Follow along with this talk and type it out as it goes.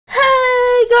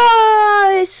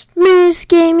guys, Moose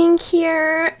Gaming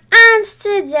here, and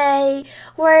today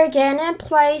we're gonna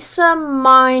play some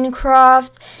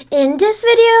Minecraft. In this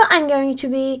video, I'm going to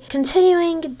be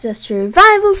continuing the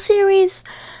survival series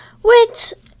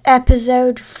with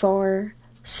episode 4.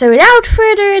 So without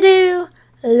further ado,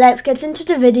 let's get into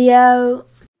the video.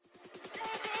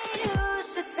 You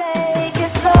should take it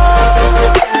slow.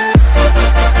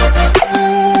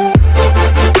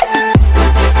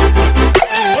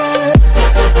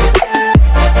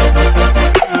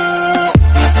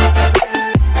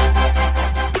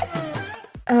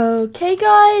 Okay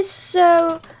guys,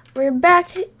 so we're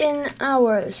back in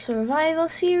our survival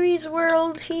series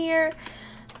world here.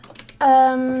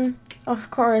 Of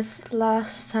course,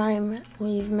 last time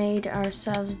we've made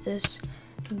ourselves this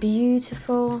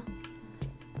beautiful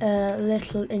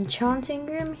little enchanting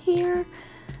room here.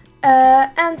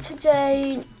 And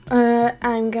today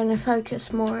I'm gonna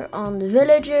focus more on the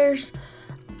villagers,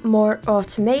 more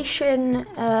automation,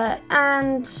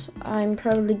 and I'm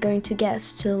probably going to get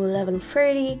to level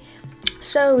 30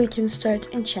 so we can start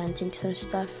enchanting some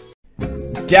stuff.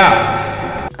 Doubt!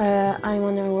 I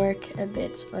want to work a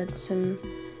bit with some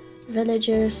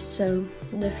villagers, so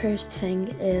the first thing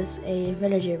is a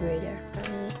villager breeder. I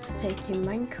need to take a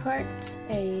minecart,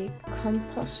 a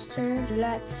composter.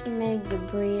 Let's make the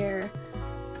breeder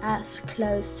as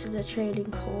close to the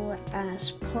trading hall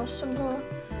as possible.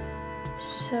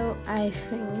 So I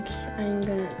think I'm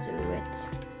gonna do it,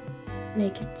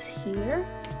 make it here.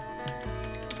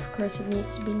 Of course it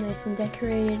needs to be nice and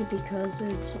decorated because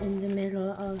it's in the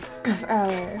middle of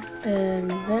our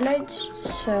village.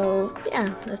 So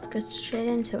yeah, let's get straight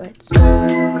into it.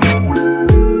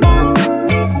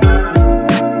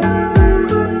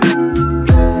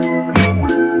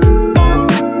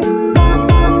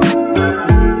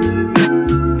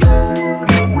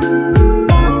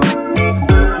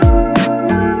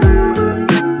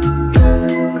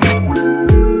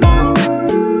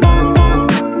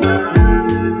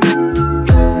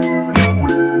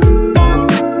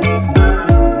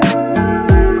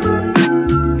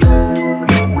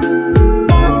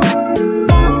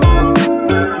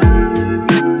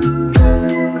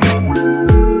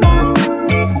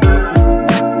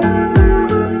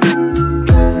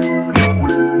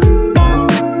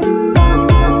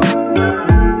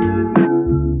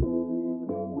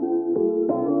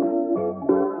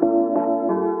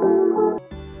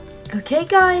 Okay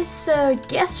guys, so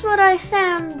guess what I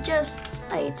found just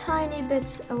a tiny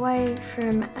bit away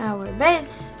from our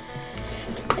base?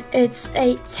 It's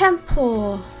a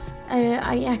temple.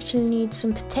 I actually need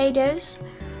some potatoes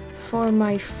for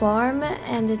my farm,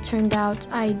 and it turned out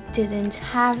I didn't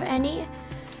have any,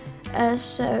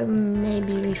 so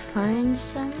maybe we find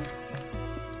some.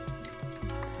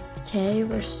 Okay,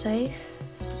 we're safe.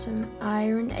 Some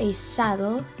iron, a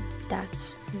saddle,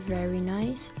 that's very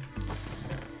nice.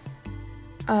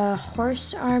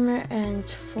 Horse armor and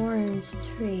thorns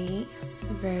 3,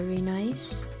 very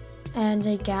nice. And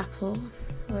a gapple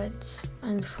with,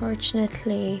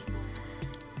 unfortunately,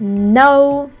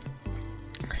 no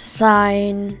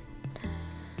sign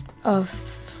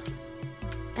of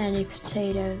any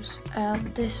potatoes.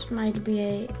 This might be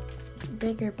a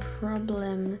bigger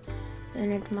problem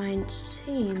than it might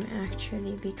seem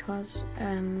actually, because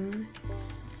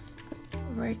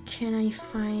where can I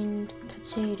find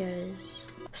potatoes?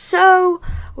 So,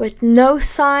 with no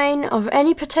sign of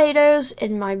any potatoes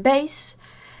in my base,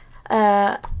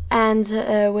 and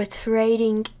with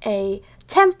raiding a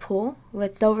temple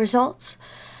with no results,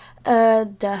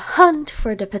 the hunt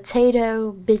for the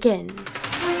potato begins.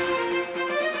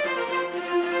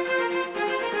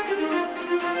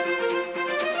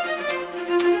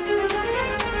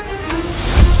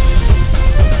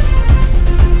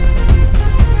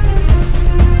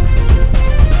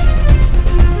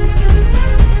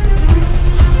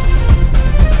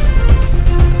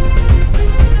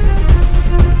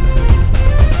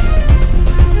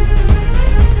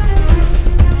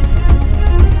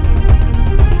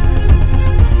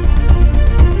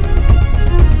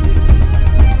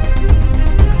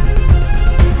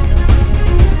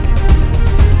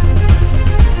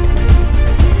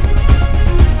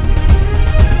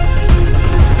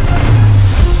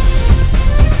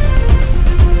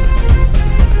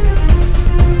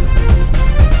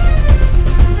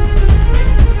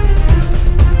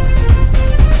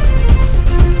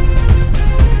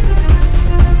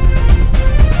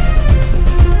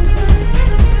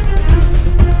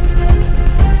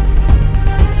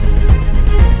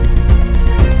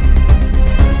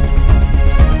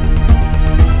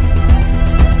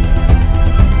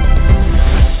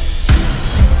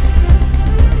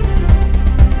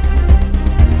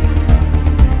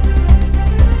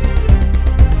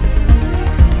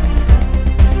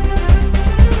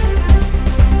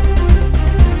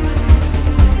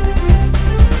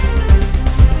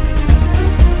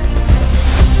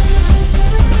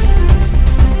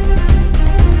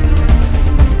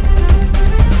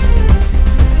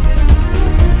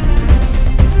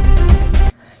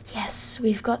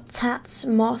 we've got tats,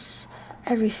 moss,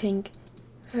 everything.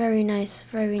 Very nice,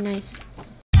 very nice.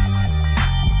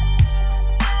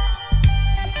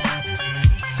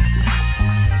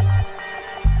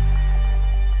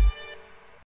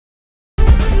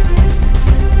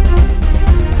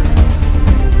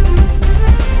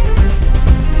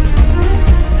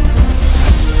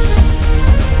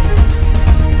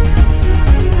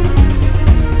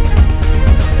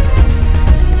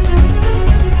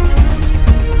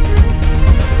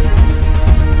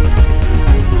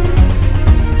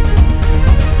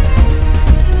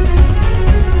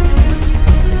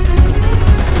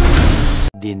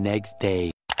 The next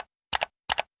day.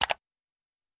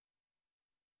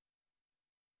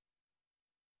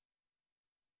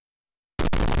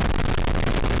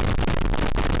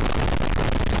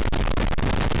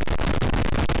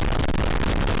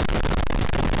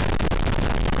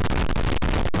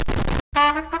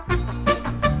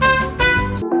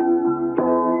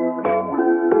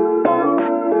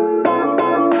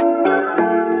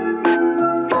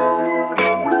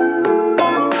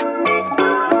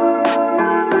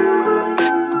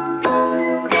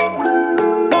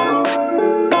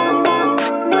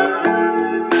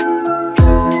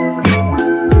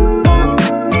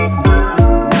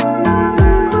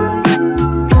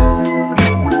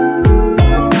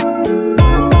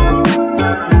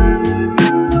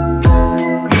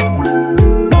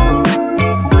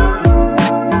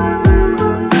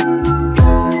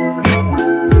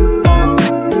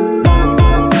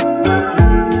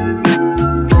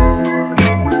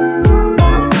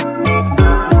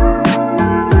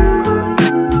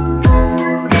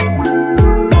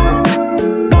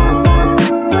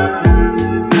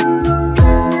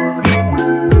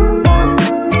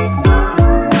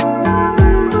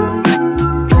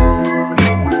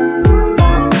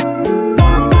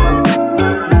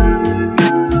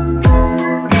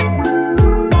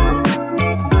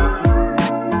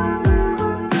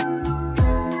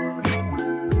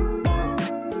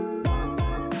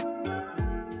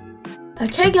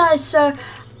 Okay guys, so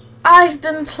I've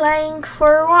been playing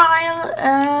for a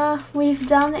while. We've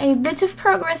done a bit of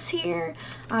progress here.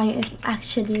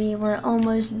 We're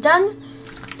almost done.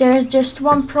 There's just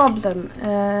one problem.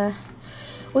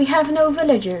 We have no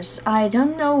villagers. I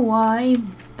don't know why,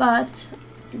 but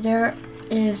there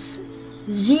is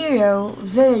 0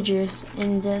 villagers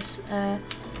in this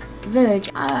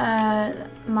village.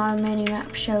 My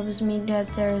mini-map shows me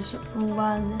that there's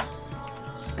one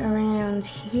around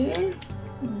here,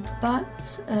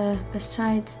 but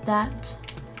besides that,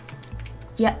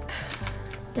 yep,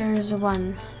 there's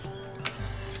one.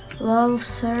 Well,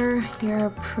 sir, you're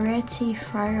pretty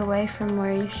far away from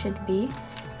where you should be,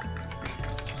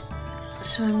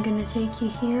 so I'm gonna take you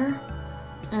here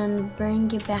and bring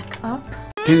you back up.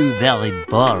 2 very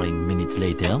boring minutes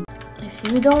later.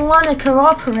 If you don't want to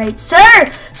cooperate,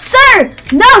 sir! Sir!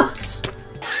 No!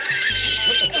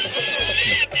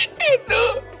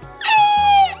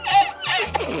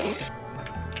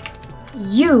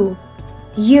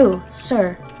 You,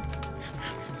 sir.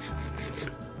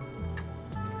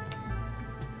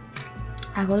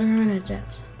 I will remember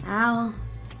that. Ow.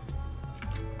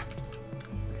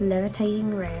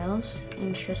 Levitating rails.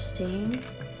 Interesting.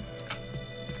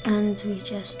 And we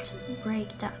just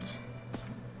break that.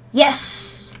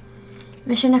 Yes!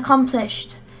 Mission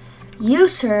accomplished. You,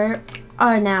 sir,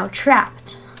 are now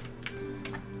trapped.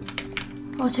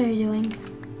 What are you doing?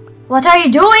 What are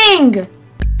you doing?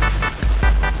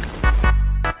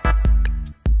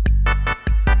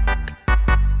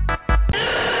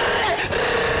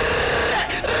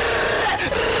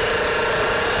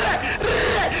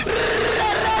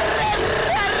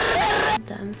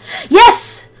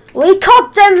 Yes! We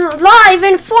caught them live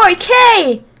in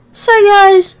 4K! So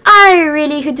guys, I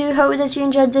really do hope that you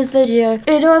enjoyed this video.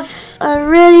 It was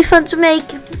really fun to make,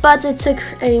 but it took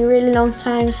a really long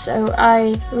time, so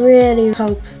I really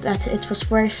hope that it was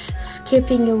worth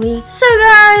skipping a week. So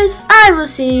guys, I will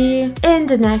see you in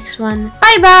the next one.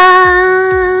 Bye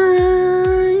bye!